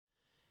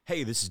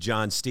Hey, this is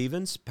John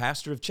Stevens,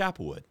 pastor of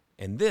Chapelwood,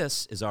 and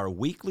this is our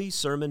weekly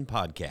sermon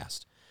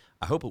podcast.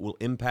 I hope it will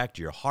impact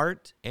your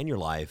heart and your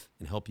life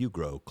and help you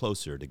grow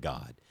closer to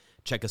God.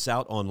 Check us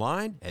out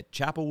online at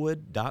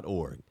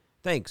chapelwood.org.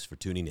 Thanks for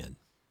tuning in.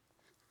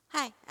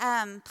 Hi,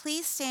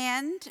 please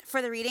stand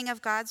for the reading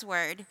of God's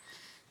Word.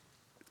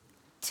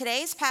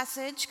 Today's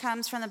passage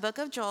comes from the book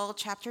of Joel,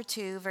 chapter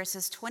 2,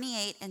 verses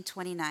 28 and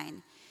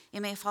 29. You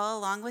may follow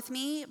along with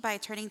me by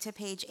turning to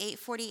page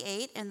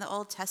 848 in the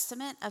Old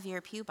Testament of your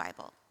Pew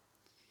Bible.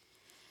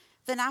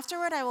 Then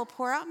afterward I will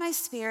pour out my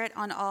spirit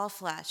on all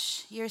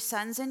flesh. Your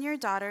sons and your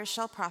daughters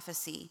shall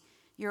prophesy.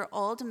 Your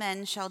old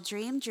men shall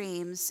dream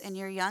dreams, and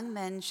your young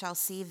men shall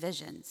see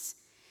visions.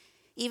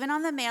 Even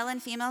on the male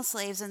and female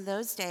slaves in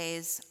those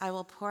days, I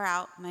will pour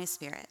out my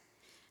spirit.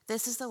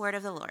 This is the word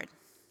of the Lord.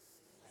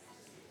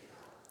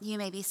 You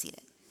may be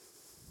seated.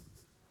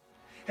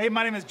 Hey,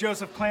 my name is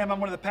Joseph Clam. I'm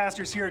one of the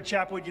pastors here at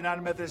Chapelwood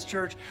United Methodist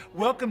Church.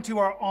 Welcome to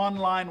our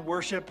online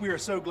worship. We are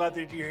so glad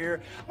that you're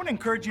here. I want to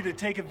encourage you to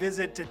take a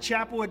visit to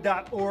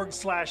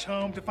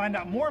chapelwood.org/home to find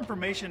out more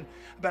information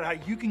about how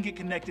you can get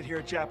connected here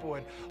at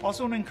Chapelwood.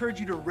 Also want to encourage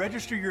you to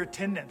register your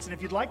attendance. And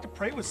if you'd like to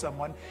pray with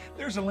someone,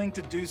 there's a link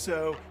to do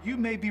so. You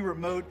may be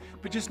remote,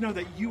 but just know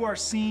that you are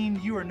seen,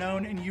 you are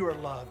known, and you are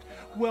loved.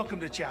 Welcome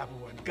to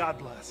Chapelwood. God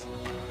bless.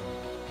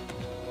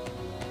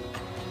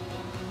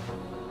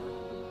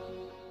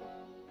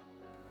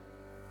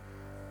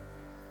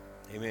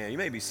 Amen. You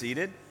may be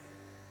seated.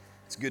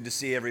 It's good to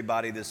see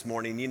everybody this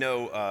morning. You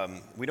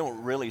know, we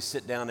don't really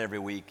sit down every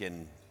week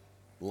and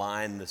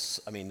line this.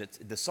 I mean,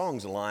 the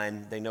songs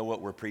align. They know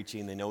what we're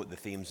preaching. They know what the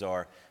themes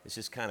are. It's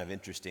just kind of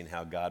interesting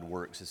how God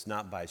works. It's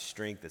not by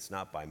strength. It's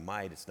not by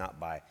might. It's not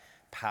by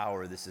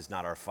power. This is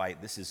not our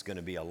fight. This is going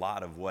to be a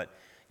lot of what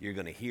you're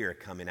going to hear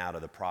coming out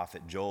of the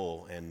prophet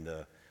Joel and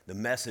the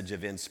message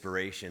of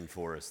inspiration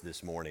for us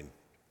this morning.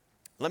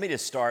 Let me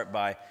just start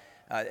by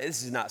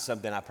this is not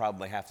something I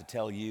probably have to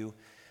tell you,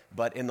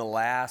 but in the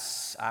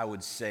last, I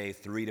would say,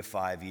 3 to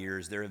 5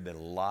 years, there have been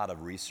a lot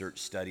of research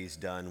studies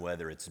done,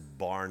 whether it's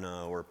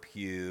Barna or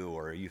Pew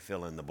or you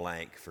fill in the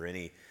blank for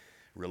any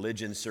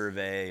religion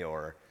survey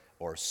or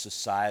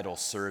societal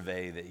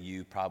survey that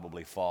you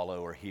probably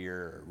follow or hear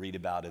or read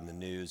about in the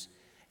news.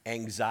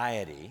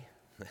 Anxiety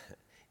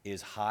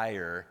is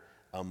higher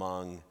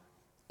among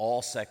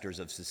all sectors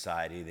of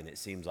society than it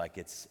seems like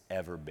it's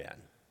ever been.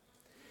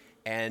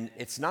 And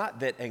it's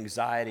not that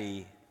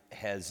anxiety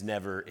has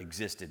never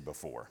existed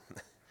before.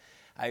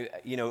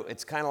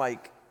 It's kind of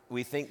like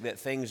we think that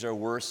things are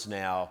worse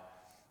now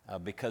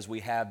because we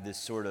have this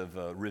sort of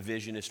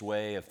revisionist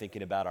way of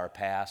thinking about our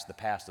past. The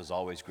past is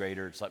always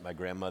greater. It's like my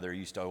grandmother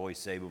used to always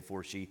say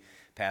before she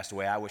passed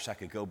away, I wish I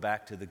could go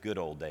back to the good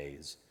old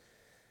days.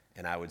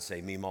 And I would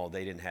say, Meemaw,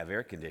 they didn't have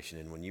air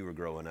conditioning when you were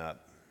growing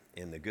up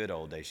in the good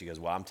old days. She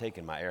goes, well, I'm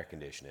taking my air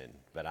conditioning,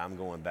 but I'm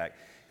going back.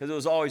 Because it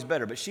was always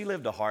better. But she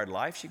lived a hard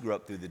life. She grew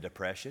up through the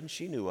Depression.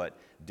 She knew what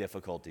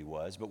difficulty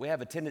was. But we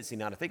have a tendency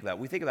not to think about it.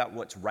 We think about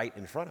what's right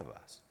in front of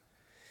us.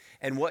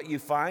 And what you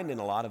find in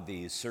a lot of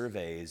these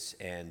surveys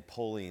and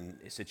polling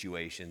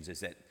situations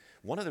is that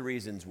one of the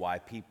reasons why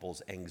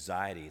people's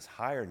anxiety is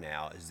higher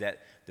now is that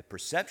the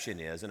perception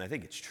is, and I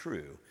think it's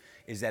true,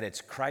 is that it's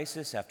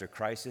crisis after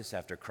crisis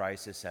after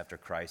crisis after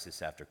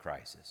crisis after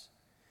crisis.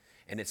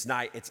 And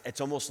it's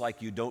almost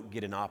like you don't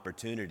get an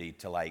opportunity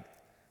to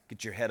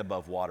get your head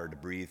above water to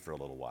breathe for a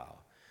little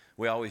while.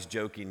 We always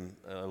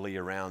jokingly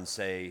around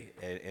say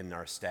in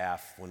our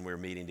staff when we're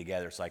meeting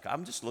together, it's like,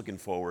 I'm just looking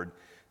forward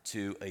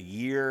to a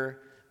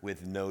year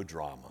with no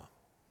drama.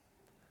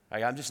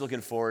 I'm just looking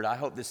forward, I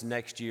hope this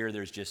next year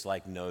there's just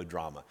no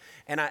drama.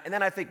 And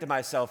then I think to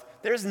myself,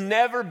 there's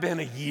never been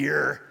a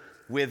year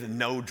with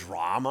no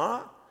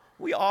drama.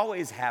 We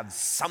always have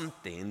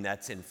something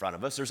that's in front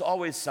of us. There's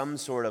always some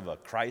sort of a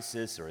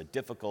crisis or a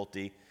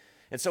difficulty.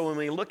 And so when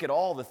we look at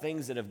all the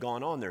things that have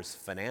gone on, there's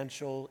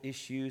financial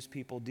issues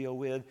people deal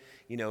with.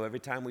 You know,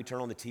 every time we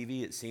turn on the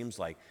TV, it seems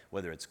like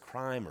whether it's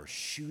crime or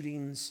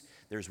shootings,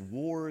 there's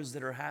wars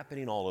that are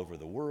happening all over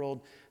the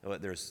world.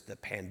 There's the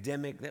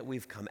pandemic that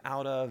we've come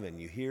out of, and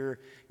you hear,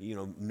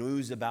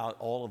 news about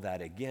all of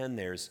that again.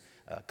 There's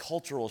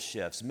cultural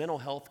shifts, mental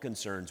health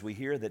concerns. We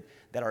hear that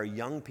our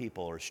young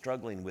people are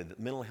struggling with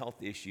mental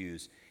health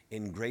issues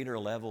in greater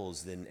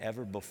levels than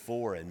ever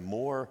before, and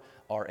more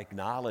are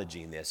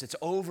acknowledging this. It's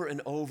over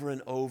and over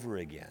and over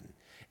again.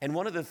 And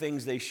one of the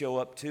things they show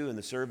up to in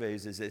the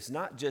surveys is it's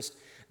not just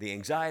the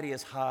anxiety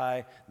is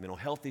high, mental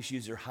health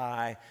issues are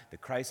high, the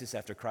crisis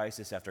after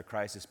crisis after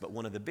crisis, but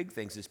one of the big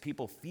things is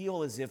people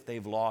feel as if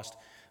they've lost,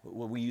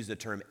 we use the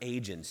term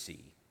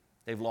agency.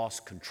 They've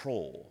lost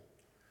control,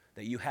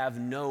 that you have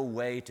no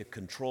way to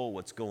control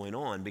what's going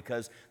on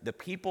because the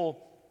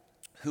people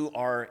who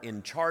are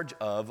in charge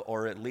of,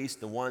 or at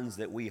least the ones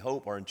that we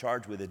hope are in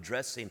charge with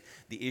addressing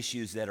the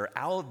issues that are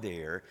out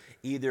there,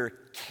 either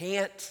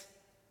can't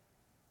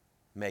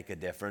make a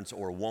difference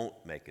or won't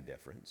make a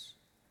difference.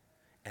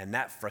 And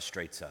that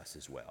frustrates us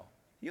as well.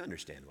 You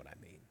understand what I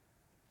mean?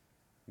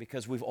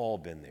 Because we've all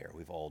been there.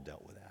 We've all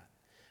dealt with that.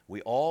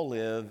 We all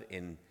live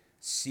in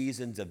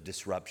seasons of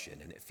disruption,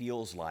 and it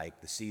feels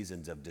like the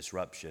seasons of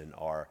disruption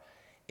are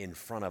in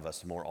front of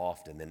us more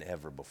often than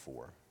ever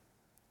before.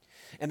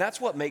 And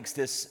that's what makes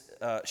this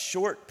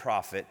short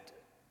prophet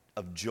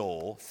of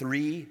Joel,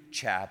 3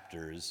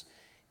 chapters,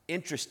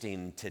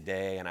 interesting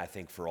today, and I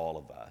think for all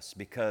of us,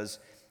 because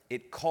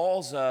it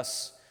calls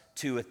us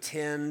to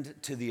attend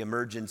to the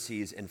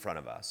emergencies in front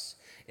of us.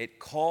 It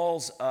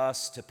calls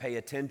us to pay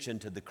attention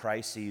to the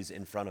crises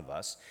in front of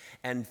us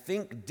and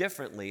think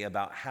differently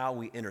about how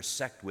we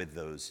intersect with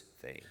those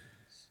things.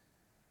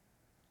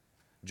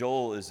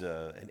 Joel is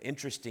an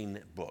interesting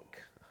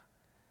book.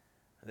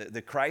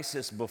 The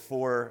crisis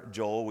before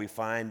Joel, we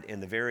find in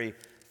the very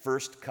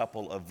first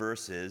couple of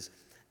verses,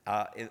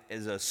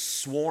 is a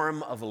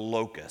swarm of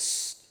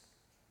locusts.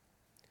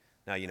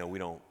 Now, we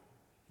don't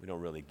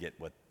really get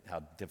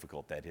how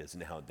difficult that is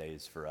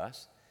nowadays for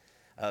us.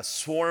 A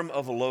swarm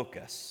of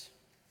locusts.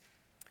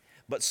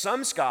 But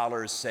some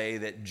scholars say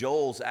that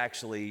Joel's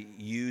actually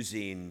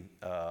using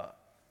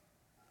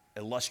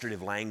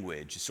illustrative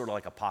language, sort of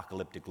like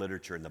apocalyptic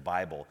literature in the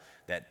Bible,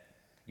 that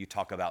you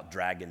talk about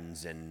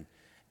dragons and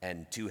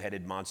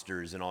two-headed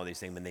monsters and all these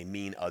things, and they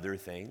mean other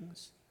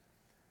things.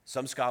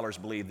 Some scholars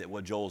believe that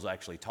what Joel's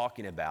actually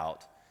talking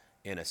about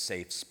in a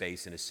safe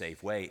space, in a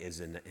safe way, is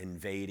an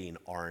invading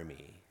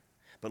army.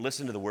 But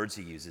listen to the words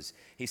he uses.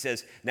 He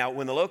says, now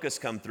when the locusts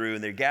come through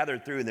and they're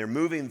gathered through and they're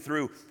moving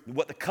through,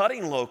 what the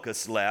cutting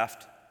locusts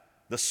left,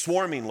 the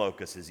swarming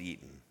locust has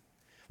eaten.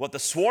 What the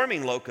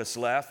swarming locust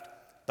left,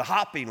 the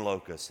hopping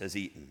locust has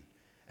eaten.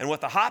 And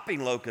what the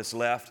hopping locust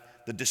left,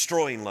 the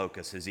destroying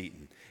locust has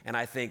eaten. And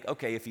I think,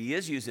 okay, if he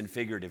is using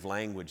figurative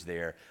language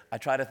there, I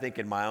try to think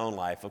in my own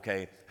life,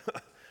 okay,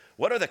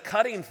 what are the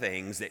cutting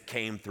things that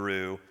came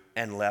through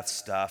and left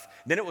stuff?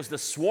 Then it was the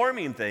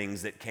swarming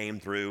things that came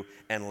through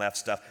and left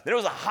stuff. Then it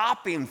was the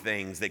hopping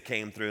things that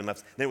came through and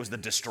left. Then it was the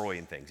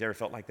destroying things. You ever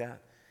felt like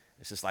that?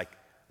 It's just like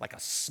a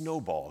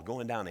snowball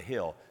going down a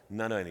hill.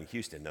 None in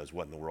Houston knows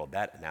what in the world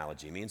that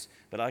analogy means,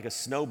 but like a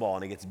snowball,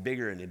 and it gets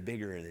bigger and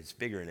bigger and it's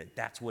bigger, and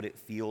that's what it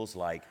feels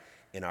like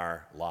in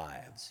our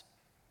lives.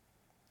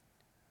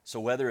 So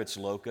whether it's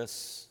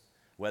locusts,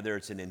 whether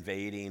it's an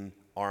invading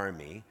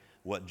army,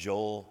 what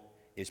Joel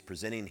is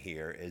presenting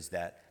here is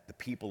that the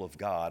people of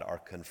God are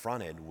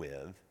confronted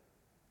with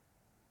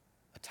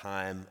a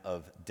time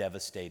of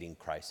devastating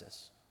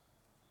crisis,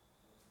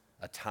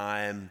 a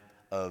time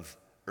of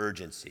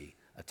urgency,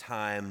 a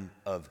time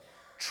of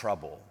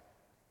trouble.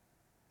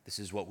 This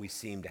is what we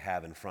seem to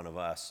have in front of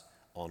us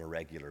on a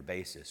regular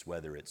basis,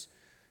 whether it's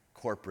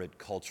corporate,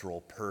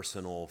 cultural,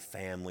 personal,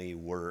 family,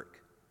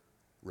 work,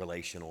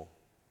 relational.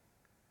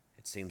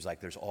 It seems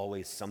like there's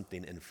always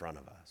something in front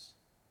of us.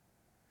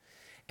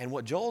 And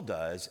what Joel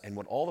does, and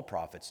what all the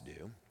prophets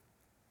do,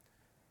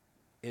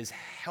 is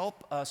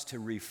help us to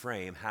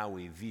reframe how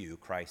we view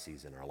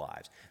crises in our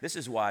lives. This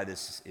is why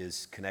this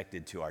is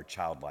connected to our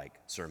Childlike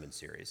sermon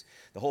series.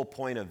 The whole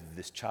point of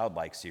this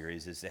Childlike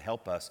series is to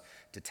help us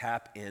to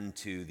tap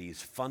into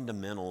these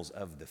fundamentals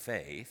of the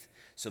faith,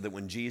 so that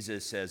when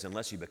Jesus says,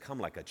 unless you become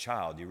like a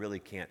child, you really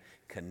can't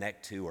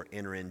connect to or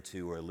enter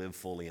into or live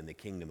fully in the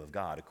kingdom of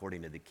God,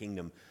 according to the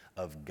kingdom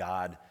of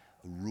God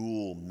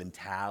rule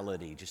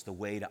mentality, just the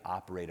way to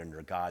operate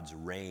under God's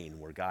reign,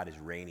 where God is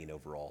reigning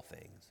over all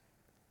things.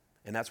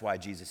 And that's why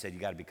Jesus said you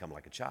got to become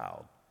like a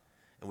child.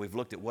 And we've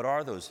looked at what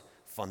are those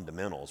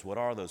fundamentals, what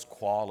are those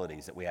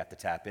qualities that we have to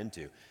tap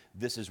into.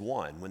 This is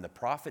one. When the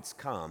prophets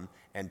come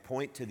and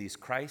point to these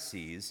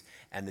crises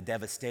and the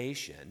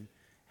devastation,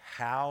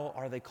 how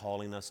are they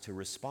calling us to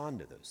respond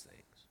to those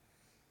things?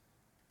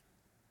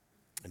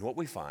 And what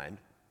we find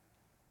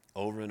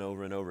over and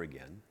over and over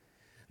again,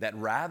 that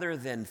rather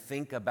than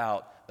think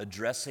about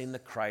addressing the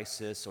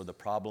crisis or the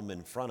problem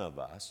in front of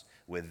us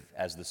with,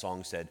 as the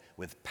song said,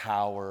 with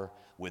power,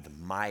 with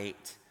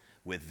might,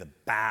 with the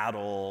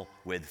battle,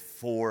 with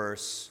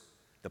force,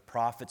 the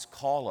prophets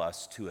call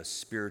us to a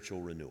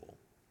spiritual renewal.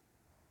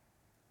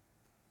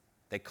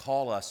 They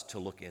call us to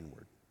look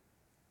inward.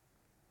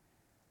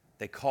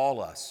 They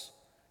call us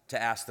to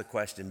ask the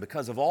question,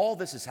 because of all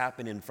this has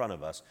happened in front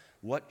of us,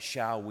 what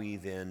shall we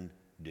then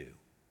do?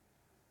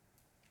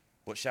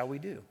 What shall we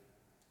do?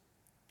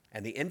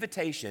 And the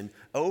invitation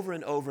over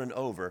and over and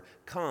over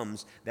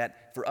comes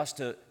that for us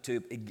to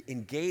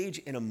engage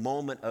in a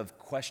moment of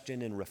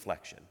question and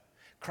reflection.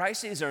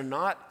 Crises,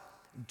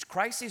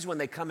 when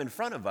they come in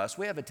front of us,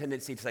 we have a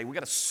tendency to say, we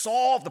got to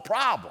solve the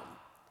problem.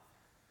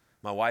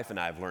 My wife and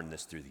I have learned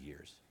this through the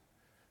years.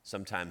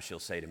 Sometimes she'll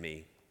say to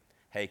me,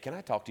 hey, can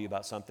I talk to you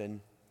about something?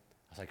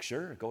 I was like,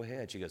 sure, go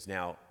ahead. She goes,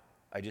 now,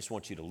 I just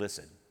want you to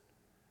listen.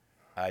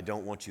 I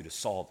don't want you to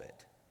solve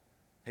it.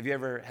 Have you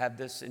ever had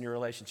this in your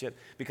relationship?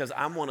 Because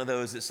I'm one of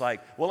those that's like,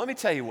 well, let me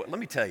tell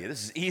you,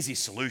 this is easy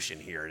solution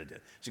here to do.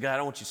 She goes, I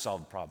don't want you to solve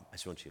the problem. I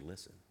just want you to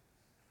listen.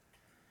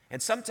 And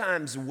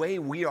sometimes the way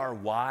we are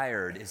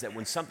wired is that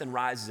when something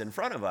rises in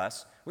front of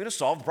us, we're going to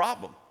solve the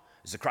problem.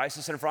 There's a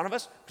crisis in front of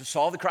us, to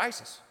solve the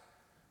crisis.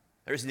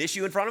 There's an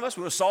issue in front of us,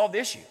 we're going to solve the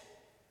issue.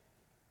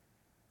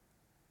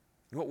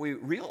 And what we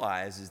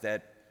realize is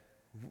that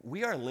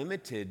we are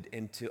limited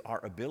into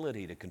our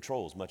ability to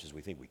control as much as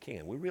we think we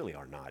can. We really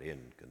are not in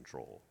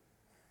control.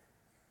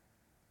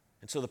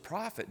 And so the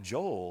prophet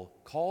Joel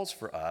calls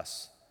for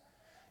us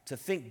to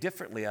think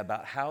differently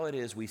about how it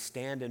is we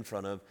stand in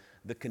front of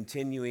the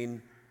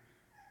continuing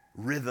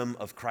rhythm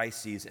of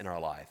crises in our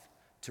life,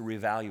 to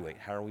reevaluate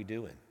how are we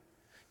doing,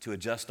 to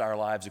adjust our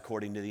lives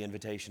according to the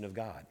invitation of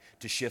God,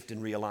 to shift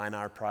and realign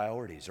our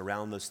priorities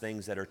around those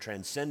things that are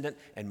transcendent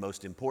and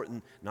most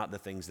important, not the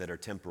things that are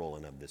temporal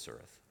and of this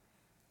earth.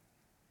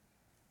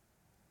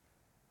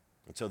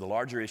 And so the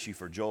larger issue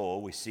for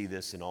Joel, we see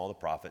this in all the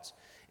prophets,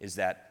 is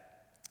that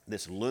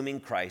this looming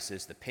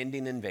crisis, the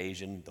pending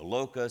invasion, the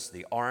locusts,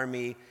 the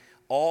army,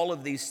 all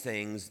of these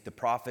things, the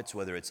prophets,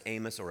 whether it's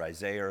Amos or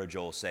Isaiah or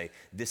Joel, say,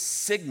 this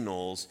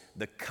signals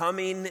the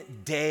coming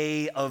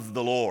day of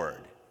the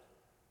Lord.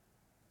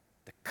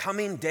 The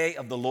coming day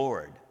of the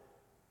Lord.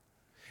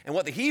 And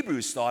what the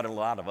Hebrews thought, and a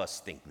lot of us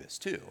think this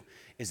too,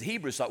 is the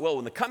Hebrews thought, well,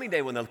 when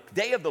the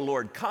day of the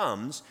Lord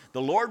comes,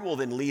 the Lord will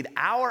then lead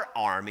our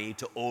army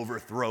to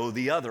overthrow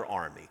the other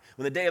army.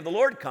 When the day of the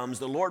Lord comes,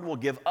 the Lord will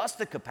give us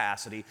the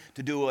capacity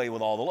to do away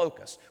with all the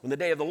locusts. When the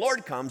day of the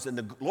Lord comes, then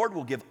the Lord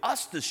will give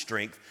us the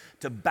strength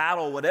to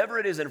battle whatever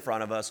it is in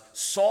front of us,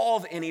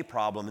 solve any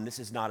problem, and this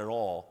is not at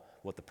all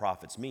what the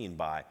prophets mean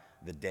by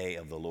the day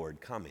of the Lord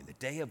coming. The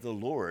day of the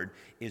Lord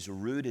is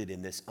rooted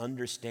in this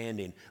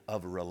understanding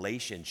of a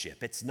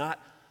relationship. It's not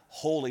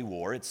holy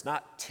war. It's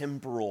not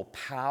temporal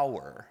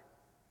power.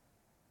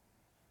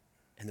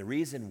 And the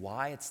reason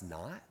why it's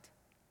not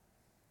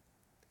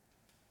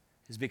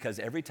is because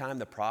every time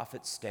the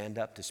prophets stand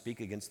up to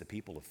speak against the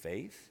people of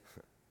faith,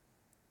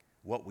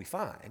 what we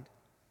find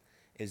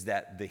is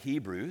that the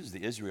Hebrews,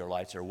 the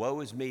Israelites, are,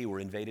 woe is me, we're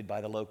invaded by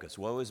the locusts.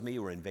 Woe is me,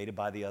 we're invaded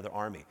by the other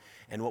army.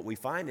 And what we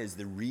find is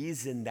the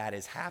reason that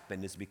has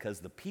happened is because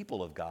the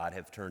people of God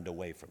have turned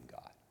away from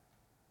God.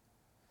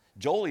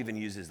 Joel even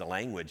uses the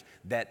language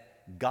that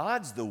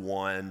God's the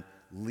one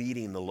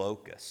leading the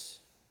locusts.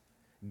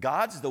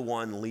 God's the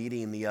one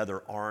leading the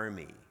other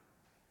army.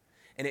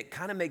 And it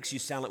kind of makes you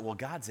sound like, well,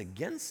 God's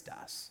against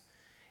us.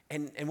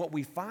 And what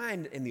we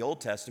find in the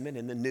Old Testament,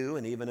 in the New,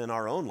 and even in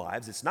our own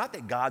lives, it's not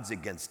that God's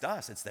against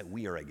us, it's that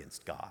we are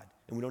against God,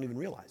 and we don't even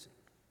realize it.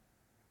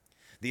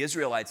 The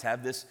Israelites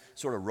have this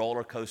sort of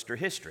roller coaster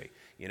history.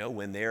 You know,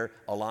 when they're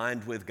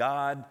aligned with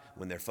God,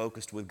 when they're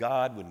focused with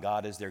God, when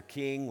God is their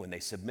king, when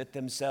they submit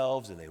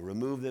themselves and they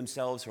remove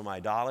themselves from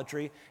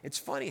idolatry, it's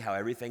funny how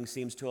everything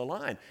seems to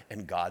align,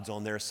 and God's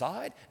on their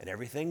side, and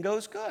everything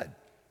goes good.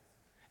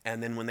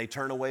 And then when they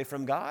turn away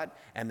from God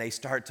and they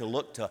start to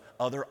look to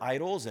other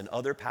idols and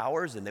other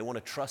powers, and they want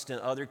to trust in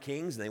other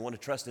kings and they want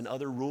to trust in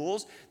other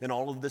rules, then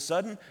all of a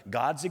sudden,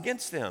 God's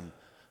against them.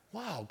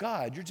 Wow,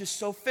 God, you're just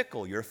so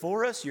fickle. You're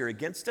for us, you're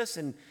against us.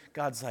 And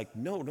God's like,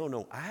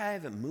 no, I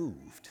haven't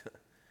moved.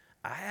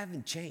 I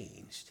haven't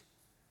changed.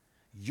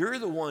 You're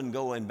the one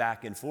going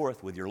back and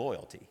forth with your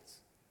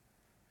loyalties.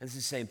 And it's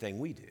the same thing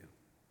we do.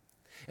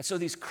 And so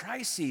these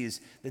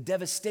crises, the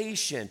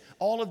devastation,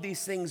 all of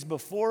these things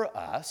before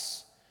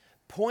us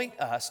point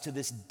us to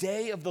this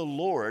day of the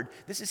Lord.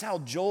 This is how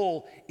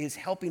Joel is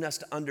helping us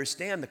to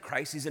understand the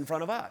crises in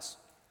front of us,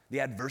 the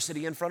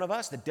adversity in front of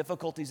us, the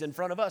difficulties in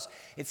front of us.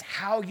 It's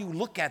how you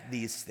look at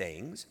these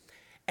things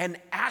and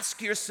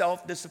ask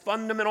yourself this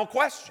fundamental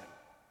question.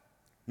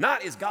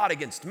 Not, is God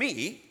against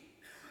me?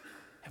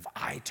 Have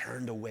I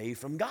turned away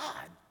from God?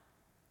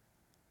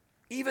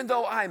 Even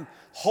though I'm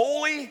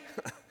holy,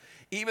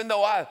 even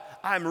though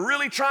I'm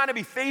really trying to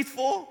be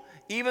faithful,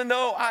 even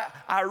though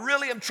I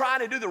really am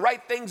trying to do the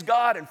right things,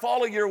 God, and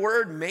follow your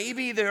word,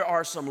 maybe there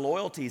are some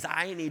loyalties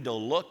I need to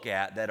look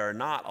at that are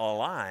not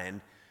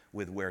aligned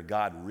with where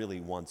God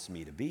really wants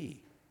me to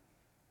be.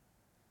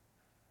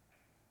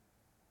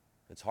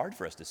 It's hard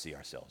for us to see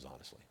ourselves,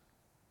 honestly.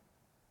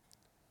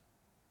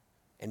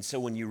 And so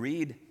when you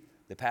read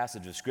the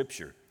passage of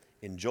Scripture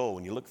in Joel,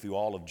 when you look through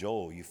all of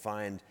Joel, you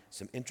find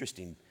some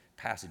interesting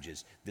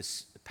passages.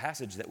 This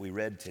passage that we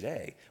read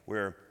today,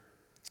 where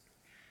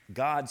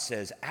God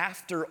says,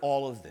 after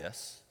all of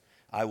this,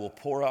 I will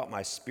pour out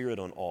my spirit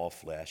on all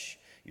flesh.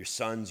 Your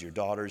sons, your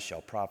daughters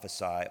shall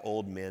prophesy.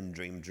 Old men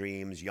dream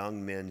dreams.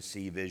 Young men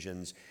see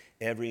visions.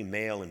 Every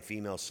male and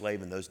female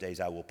slave in those days,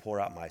 I will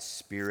pour out my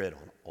spirit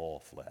on all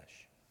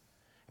flesh.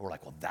 And we're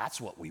like, well, that's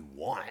what we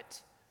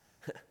want.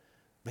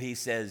 But he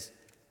says,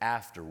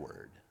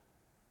 afterward.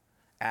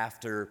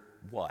 After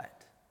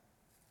what?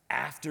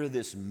 After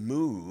this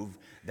move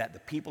that the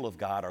people of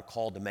God are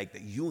called to make,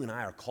 that you and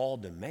I are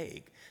called to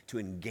make, to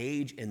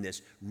engage in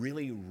this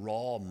really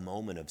raw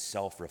moment of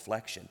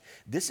self-reflection.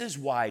 This is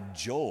why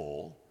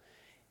Joel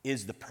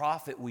is the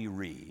prophet we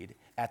read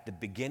at the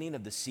beginning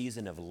of the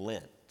season of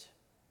Lent.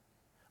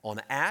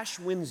 On Ash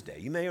Wednesday,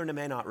 you may or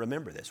may not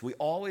remember this, we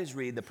always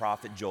read the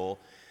prophet Joel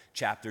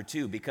chapter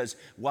 2, because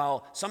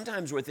while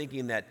sometimes we're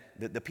thinking that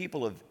the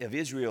people of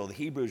Israel, the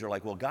Hebrews, are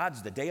like, well,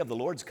 the day of the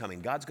Lord's coming.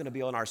 God's going to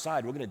be on our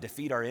side. We're going to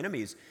defeat our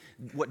enemies.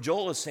 What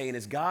Joel is saying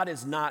is God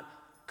is not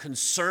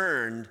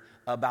concerned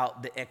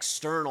about the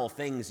external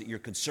things that you're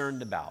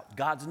concerned about.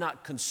 God's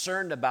not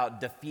concerned about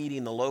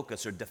defeating the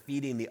locusts or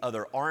defeating the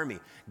other army.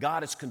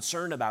 God is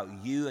concerned about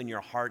you and your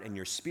heart and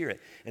your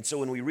spirit. And so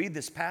when we read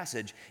this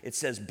passage, it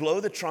says, blow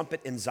the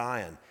trumpet in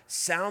Zion,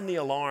 sound the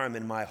alarm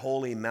in my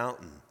holy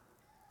mountain.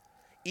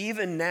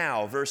 Even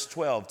now, verse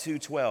 12,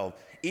 2:12,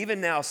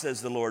 even now,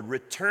 says the Lord,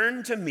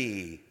 return to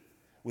me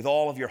with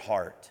all of your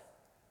heart,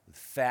 with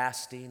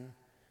fasting,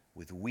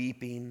 with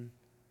weeping,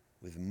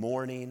 with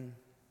mourning.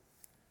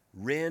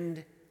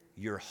 Rend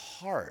your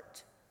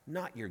heart,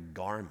 not your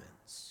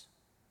garments.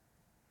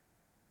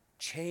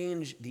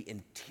 Change the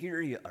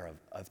interior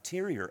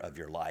of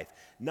your life,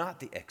 not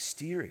the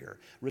exterior.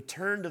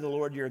 Return to the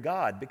Lord your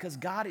God, because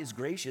God is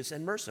gracious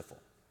and merciful.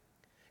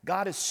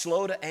 God is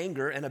slow to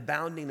anger and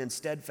abounding in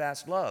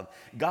steadfast love.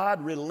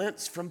 God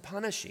relents from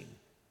punishing.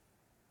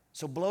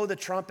 So blow the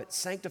trumpet,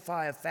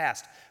 sanctify a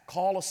fast,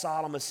 call a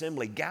solemn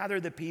assembly, gather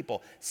the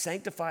people,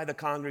 sanctify the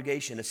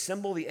congregation,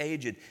 assemble the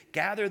aged,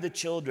 gather the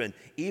children,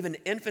 even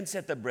infants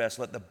at the breast.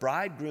 Let the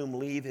bridegroom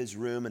leave his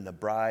room and the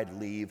bride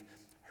leave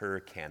her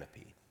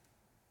canopy.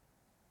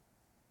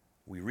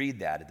 We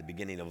read that at the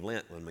beginning of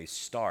Lent when we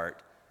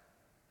start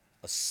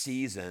a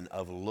season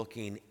of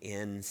looking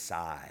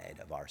inside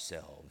of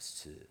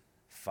ourselves to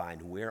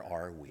find, where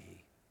are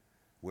we?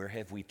 Where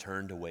have we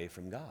turned away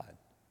from God?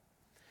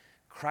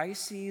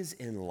 Crises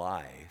in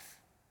life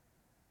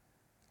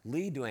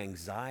lead to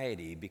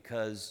anxiety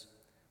because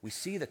we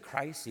see the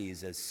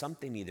crises as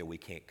something either we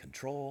can't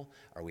control,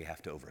 or we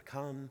have to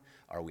overcome,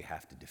 or we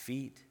have to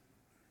defeat.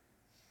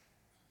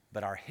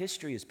 But our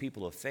history as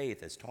people of faith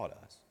has taught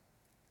us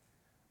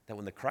that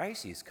when the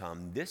crises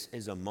come, this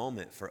is a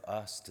moment for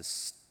us to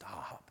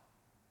stop,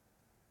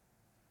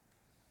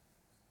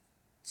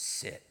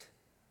 sit,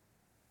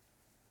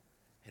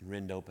 and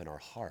rend open our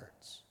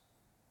hearts.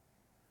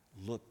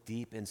 Look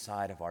deep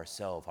inside of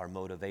ourselves, our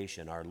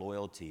motivation, our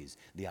loyalties,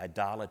 the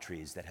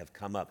idolatries that have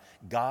come up.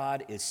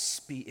 God is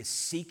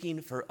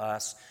seeking for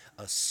us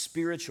a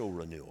spiritual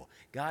renewal.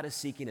 God is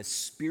seeking a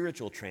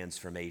spiritual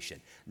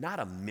transformation,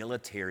 not a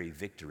military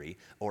victory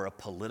or a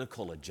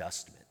political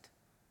adjustment.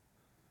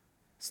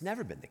 It's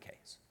never been the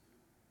case.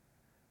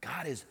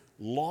 God is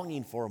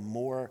longing for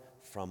more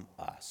from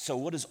us. So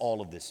what does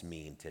all of this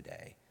mean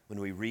today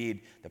when we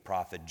read the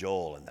prophet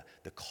Joel and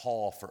the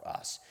call for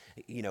us?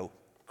 You know,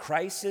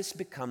 crisis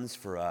becomes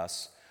for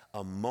us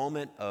a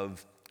moment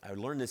of, I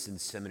learned this in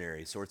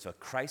seminary, so it's a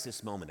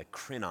crisis moment, a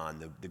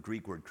krinon, the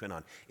Greek word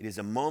krinon. It is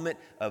a moment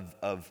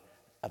of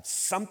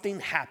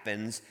something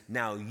happens,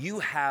 now you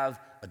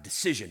have a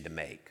decision to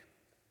make,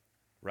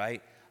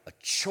 right? A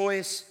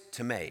choice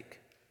to make.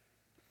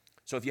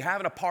 So if you're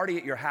having a party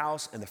at your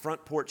house and the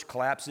front porch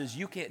collapses,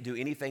 you can't do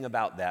anything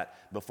about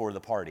that before the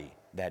party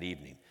that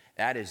evening.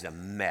 That is a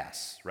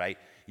mess, right?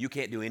 You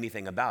can't do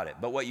anything about it.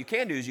 But what you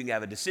can do is you can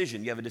have a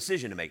decision. You have a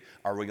decision to make.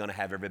 Are we going to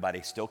have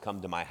everybody still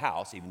come to my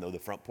house even though the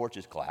front porch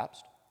is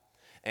collapsed?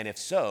 And if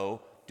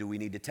so, do we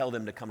need to tell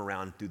them to come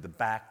around through the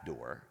back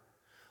door?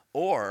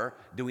 Or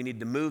do we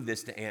need to move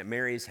this to Aunt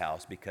Mary's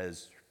house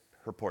because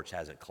her porch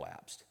hasn't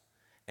collapsed?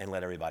 And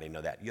let everybody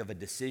know that. You have a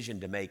decision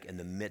to make in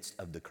the midst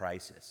of the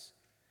crisis.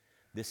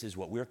 This is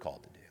what we're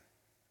called to do,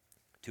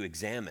 to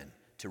examine,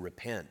 to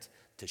repent,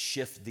 to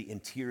shift the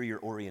interior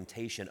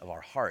orientation of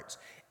our hearts.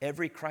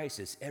 Every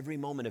crisis, every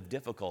moment of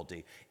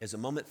difficulty is a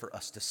moment for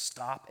us to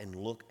stop and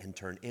look and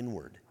turn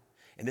inward.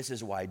 And this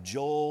is why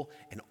Joel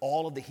and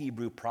all of the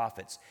Hebrew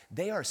prophets,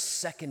 they are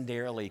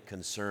secondarily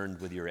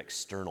concerned with your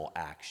external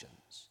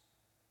actions.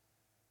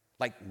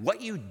 Like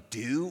what you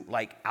do,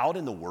 like out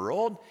in the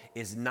world,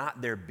 is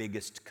not their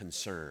biggest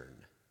concern.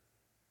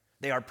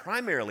 They are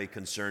primarily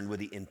concerned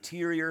with the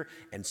interior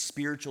and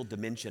spiritual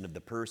dimension of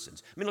the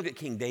persons. I mean, look at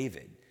King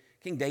David.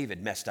 King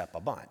David messed up a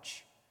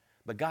bunch,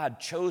 but God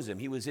chose him.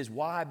 He was his.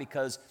 Why?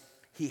 Because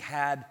he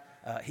had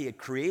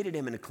created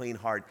him in a clean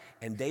heart,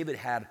 and David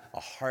had a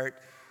heart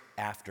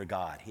after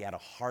God. He had a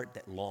heart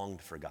that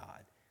longed for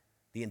God,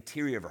 the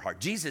interior of her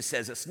heart. Jesus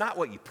says it's not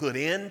what you put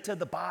into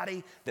the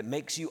body that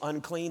makes you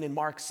unclean in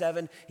Mark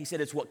 7. He said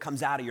it's what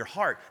comes out of your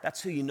heart.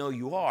 That's who you know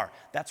you are.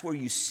 That's where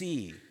you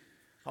see.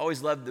 I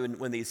always loved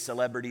when these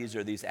celebrities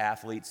or these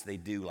athletes, they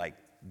do like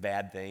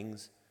bad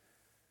things,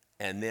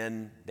 and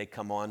then they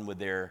come on with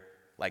their,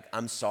 like,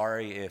 I'm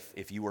sorry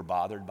if you were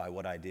bothered by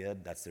what I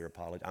did. That's their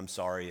apology. I'm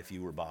sorry if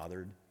you were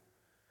bothered.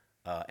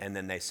 And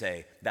then they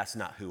say, that's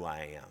not who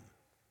I am.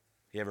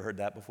 You ever heard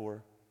that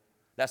before?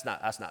 That's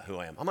not who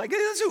I am. I'm like,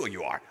 hey, that's who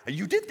you are.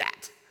 You did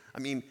that. I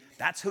mean,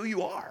 that's who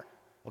you are.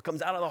 What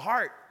comes out of the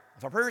heart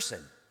of a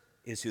person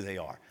is who they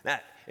are.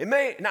 Now, it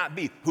may not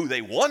be who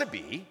they want to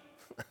be,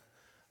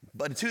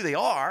 but it's who they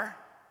are.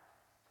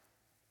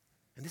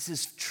 And this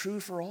is true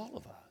for all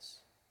of us.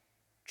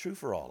 True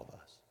for all of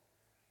us.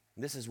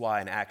 And this is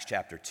why in Acts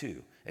chapter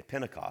 2 at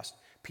Pentecost,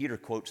 Peter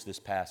quotes this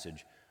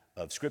passage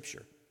of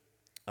Scripture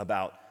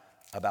about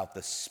about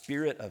the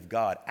Spirit of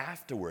God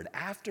afterward,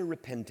 after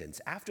repentance,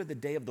 after the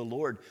day of the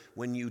Lord,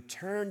 when you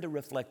turn to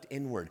reflect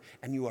inward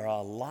and you are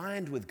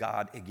aligned with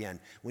God again,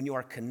 when you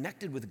are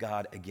connected with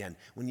God again,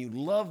 when you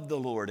love the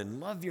Lord and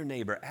love your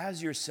neighbor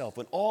as yourself,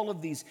 when all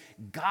of these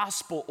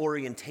gospel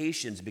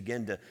orientations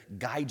begin to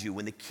guide you,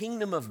 when the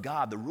kingdom of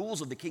God, the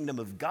rules of the kingdom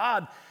of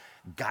God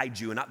guide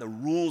you and not the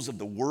rules of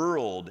the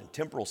world and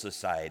temporal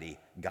society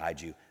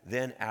guide you,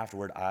 then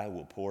afterward I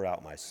will pour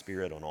out my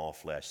Spirit on all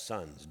flesh.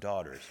 Sons,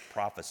 daughters,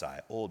 prophesy,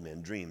 old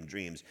men dream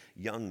dreams,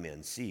 young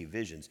men see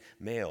visions,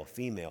 male,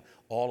 female,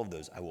 all of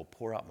those, I will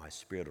pour out my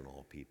Spirit on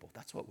all people.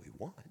 That's what we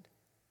want.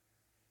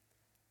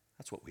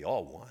 That's what we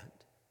all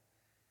want.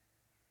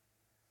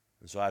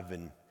 And so I've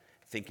been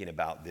thinking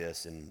about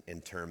this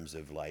in terms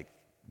of like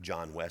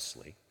John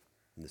Wesley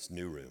in this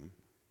new room.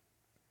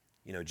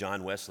 You know,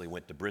 John Wesley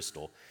went to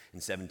Bristol in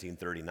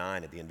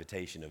 1739 at the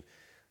invitation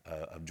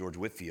of George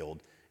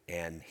Whitefield,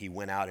 and he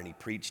went out and he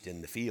preached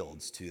in the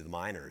fields to the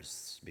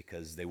miners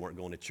because they weren't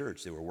going to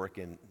church. They were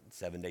working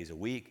 7 days a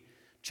week.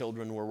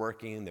 Children were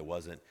working. There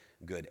wasn't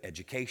a good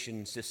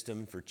education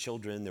system for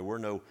children. There were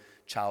no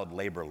child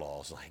labor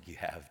laws like you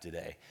have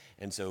today.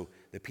 And so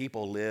the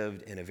people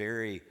lived in a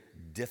very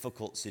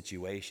difficult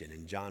situation,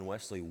 and John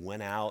Wesley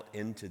went out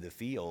into the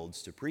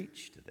fields to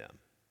preach to them.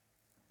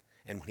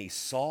 And when he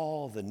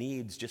saw the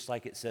needs, just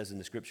like it says in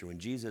the scripture, when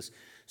Jesus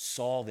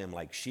saw them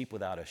like sheep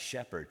without a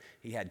shepherd,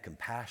 he had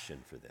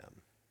compassion for them.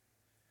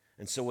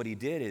 And so what he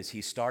did is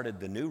he started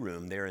the new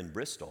room there in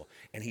Bristol,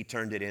 and he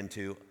turned it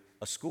into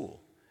a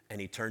school,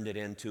 and he turned it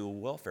into a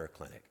welfare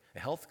clinic, a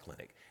health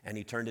clinic, and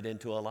he turned it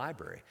into a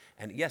library.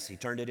 And yes, he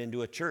turned it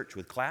into a church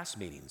with class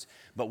meetings.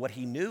 But what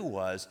he knew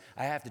was,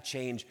 I have to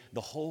change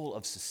the whole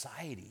of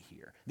society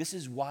here. This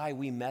is why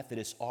we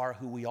Methodists are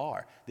who we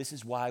are. This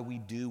is why we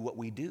do what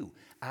we do.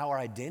 Our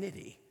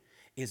identity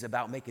is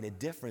about making a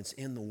difference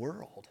in the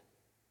world.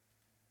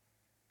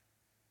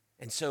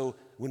 And so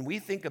when we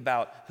think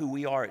about who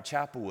we are at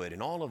Chapelwood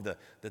and all of the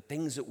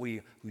things that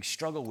we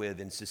struggle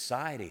with in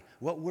society,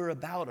 what we're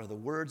about are the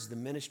words, the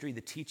ministry, the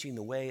teaching,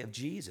 the way of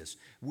Jesus.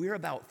 We're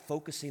about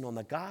focusing on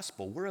the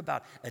gospel. We're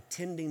about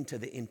attending to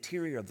the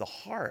interior of the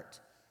heart.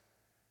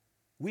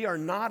 We are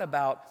not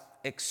about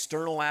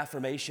external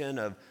affirmation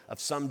of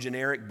some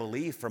generic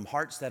belief from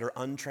hearts that are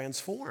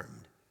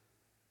untransformed.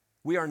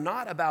 We are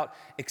not about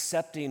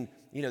accepting,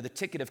 the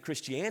ticket of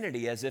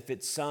Christianity as if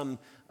it's some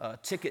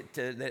ticket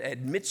that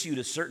admits you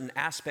to certain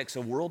aspects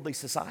of worldly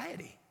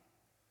society.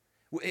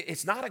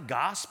 It's not a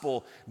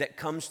gospel that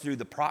comes through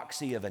the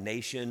proxy of a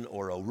nation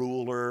or a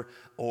ruler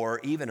or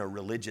even a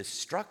religious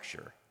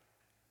structure.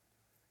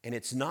 And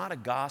it's not a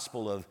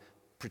gospel of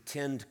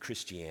pretend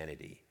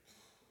Christianity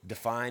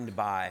defined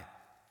by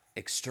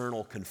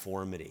external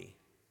conformity,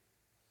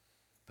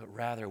 but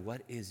rather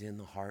what is in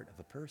the heart of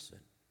a person.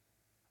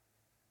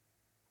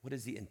 What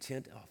is the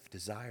intent of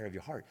desire of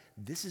your heart?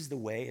 This is the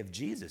way of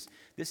Jesus.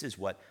 This is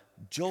what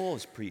Joel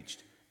has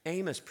preached,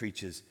 Amos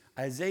preaches,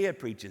 Isaiah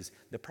preaches,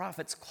 the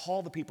prophets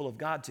call the people of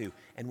God to.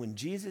 And when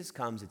Jesus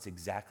comes, it's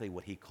exactly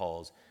what he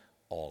calls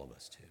all of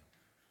us to.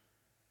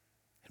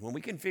 And when we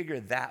can figure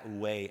that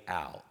way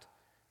out,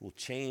 we'll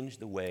change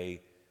the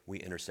way we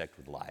intersect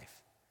with life.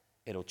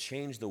 It'll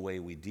change the way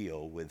we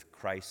deal with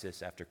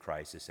crisis after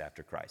crisis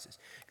after crisis.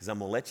 Because I'm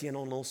going to let you in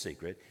on a little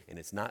secret, and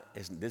this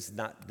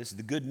is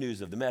the good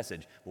news of the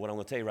message, but what I'm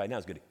going to tell you right now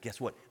is good.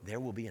 Guess what? There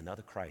will be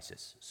another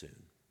crisis soon.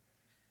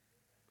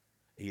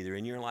 Either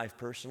in your life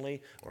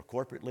personally, or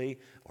corporately,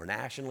 or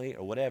nationally,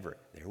 or whatever.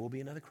 There will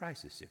be another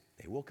crisis soon.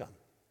 They will come.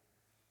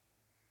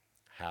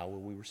 How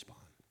will we respond?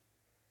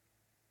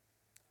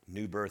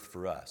 New birth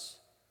for us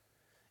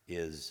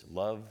is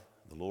love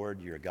the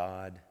Lord your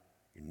God,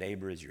 your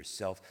neighbor as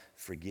yourself.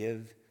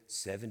 Forgive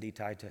 70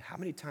 times. How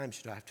many times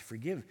should I have to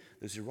forgive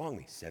those who wrong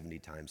me? 70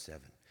 times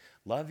 7.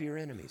 Love your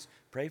enemies.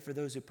 Pray for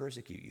those who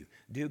persecute you.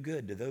 Do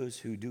good to those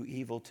who do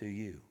evil to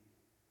you.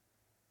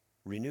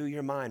 Renew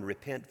your mind.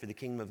 Repent, for the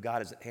kingdom of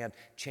God is at hand.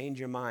 Change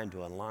your mind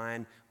to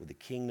align with the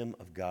kingdom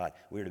of God.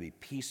 We are to be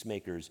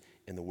peacemakers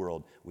in the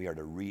world. We are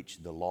to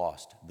reach the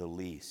lost, the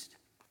least,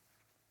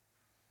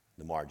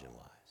 the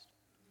marginalized.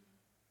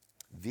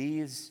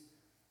 These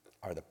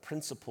are the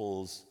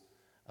principles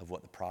of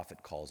what the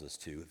prophet calls us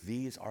to.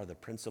 These are the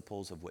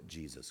principles of what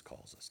Jesus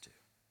calls us to.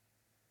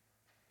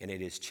 And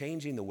it is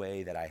changing the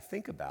way that I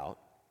think about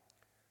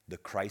the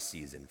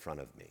crises in front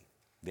of me,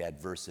 the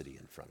adversity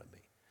in front of me.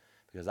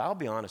 Because I'll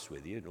be honest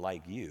with you,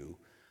 like you,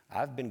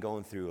 I've been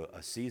going through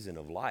a season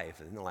of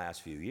life in the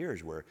last few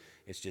years where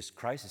it's just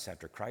crisis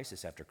after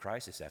crisis after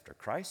crisis after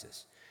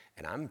crisis.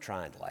 And I'm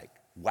trying to like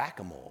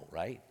whack-a-mole,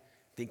 right?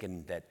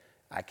 Thinking that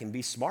I can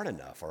be smart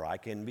enough, or I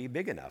can be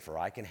big enough, or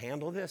I can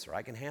handle this, or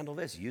I can handle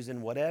this,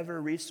 using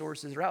whatever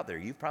resources are out there.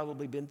 You've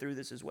probably been through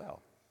this as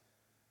well.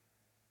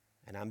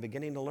 And I'm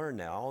beginning to learn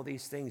now, all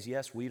these things,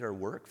 yes, we are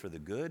work for the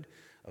good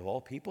of all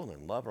people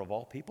and love of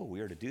all people. We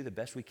are to do the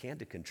best we can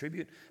to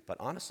contribute. But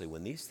honestly,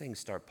 when these things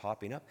start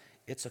popping up,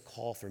 it's a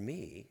call for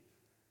me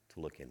to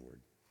look inward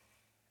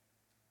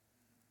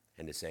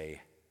and to say,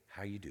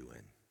 how are you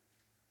doing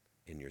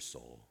in your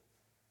soul?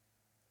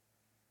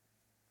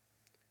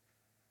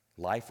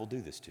 life will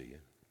do this to you.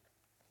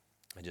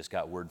 I just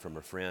got word from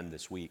a friend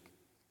this week.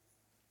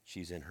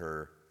 She's in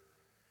her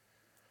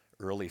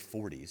early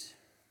 40s.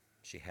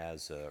 She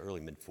has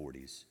early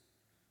mid-40s.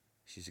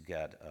 She's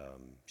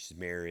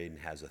married and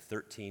has a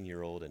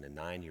 13-year-old and a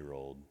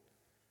 9-year-old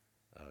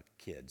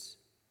kids.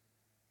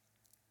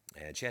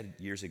 And she had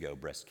years ago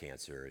breast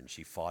cancer, and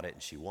she fought it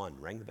and she won,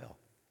 rang the bell.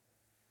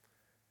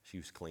 She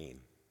was clean.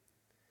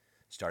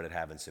 Started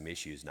having some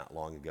issues not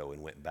long ago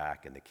and went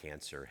back, and the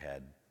cancer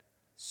had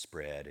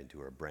spread into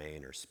her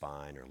brain or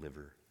spine or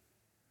liver.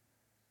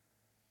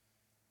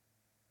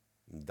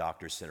 And the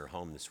doctor sent her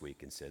home this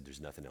week and said, there's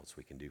nothing else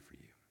we can do for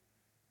you.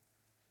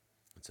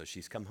 And so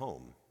she's come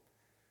home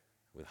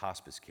with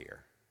hospice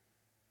care,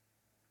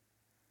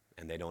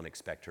 and they don't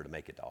expect her to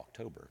make it to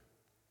October.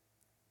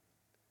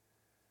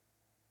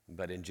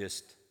 But in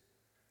just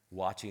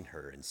watching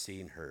her and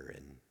seeing her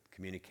and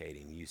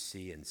communicating, you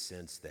see and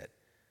sense that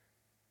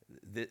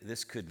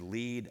this could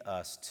lead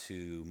us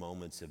to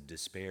moments of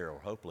despair or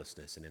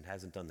hopelessness, and it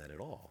hasn't done that at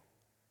all.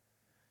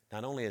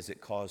 Not only has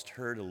it caused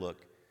her to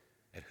look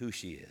at who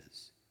she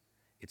is,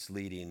 it's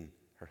leading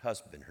her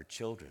husband, her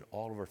children,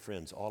 all of her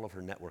friends, all of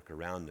her network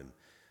around them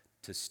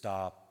to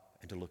stop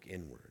and to look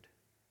inward.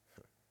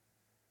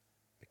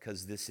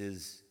 Because this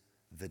is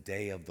the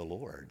day of the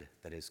Lord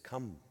that has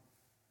come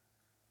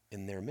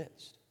in their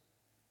midst.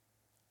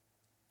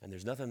 And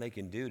there's nothing they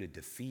can do to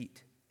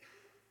defeat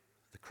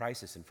the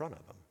crisis in front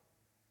of them.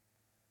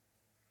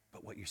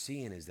 But what you're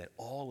seeing is that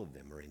all of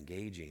them are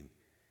engaging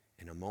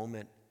in a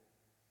moment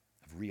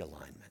of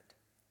realignment.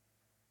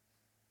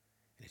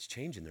 And it's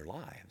changing their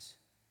lives.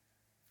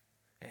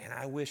 And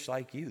I wish,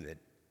 like you, that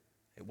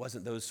it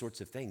wasn't those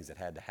sorts of things that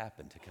had to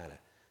happen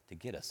to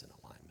get us in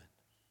alignment.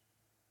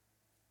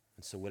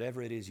 And so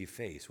whatever it is you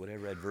face,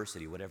 whatever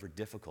adversity, whatever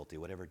difficulty,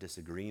 whatever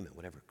disagreement,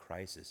 whatever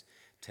crisis,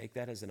 take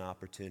that as an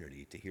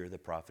opportunity to hear the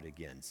prophet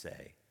again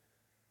say,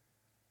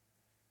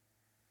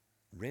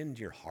 rend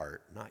your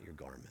heart, not your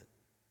garment.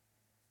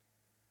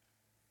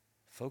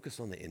 Focus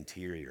on the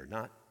interior,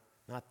 not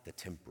the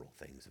temporal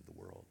things of the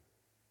world.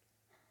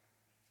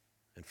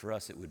 And for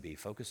us, it would be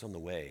focus on the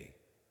way,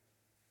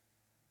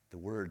 the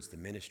words, the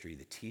ministry,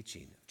 the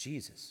teaching of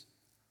Jesus.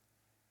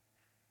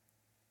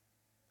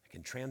 It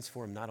can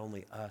transform not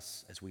only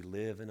us as we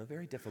live in a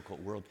very difficult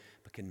world,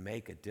 but can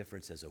make a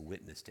difference as a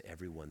witness to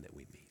everyone that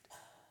we meet.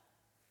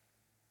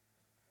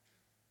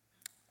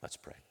 Let's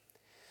pray.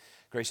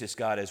 Gracious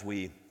God, as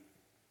we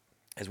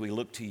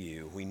look to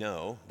you, we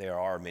know there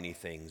are many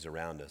things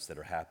around us that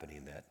are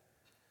happening that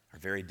are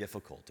very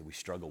difficult, that we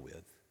struggle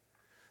with.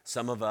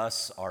 Some of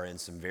us are in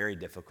some very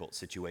difficult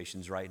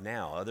situations right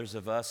now. Others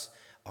of us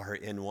are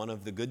in one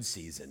of the good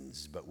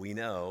seasons, but we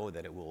know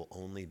that it will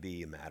only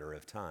be a matter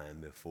of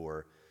time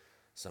before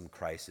some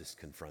crisis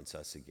confronts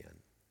us again.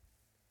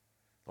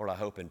 Lord, I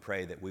hope and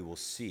pray that we will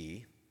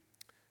see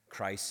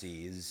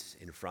crises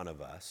in front of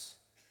us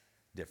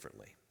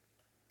differently.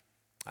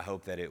 I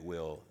hope that it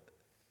will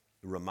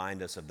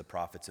remind us of the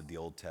prophets of the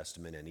Old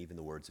Testament and even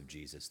the words of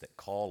Jesus that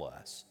call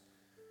us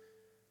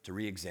to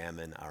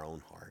re-examine our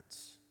own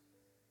hearts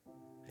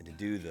and to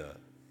do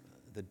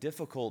the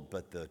difficult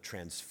but the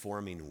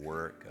transforming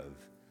work of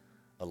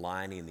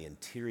aligning the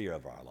interior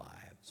of our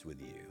lives with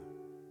you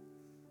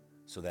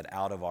so that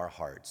out of our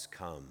hearts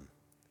come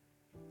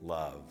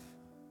love,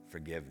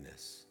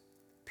 forgiveness,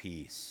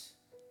 peace.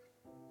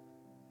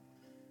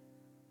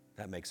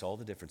 That makes all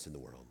the difference in the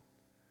world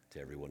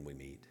to everyone we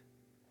meet.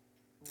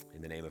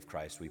 In the name of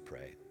Christ we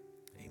pray.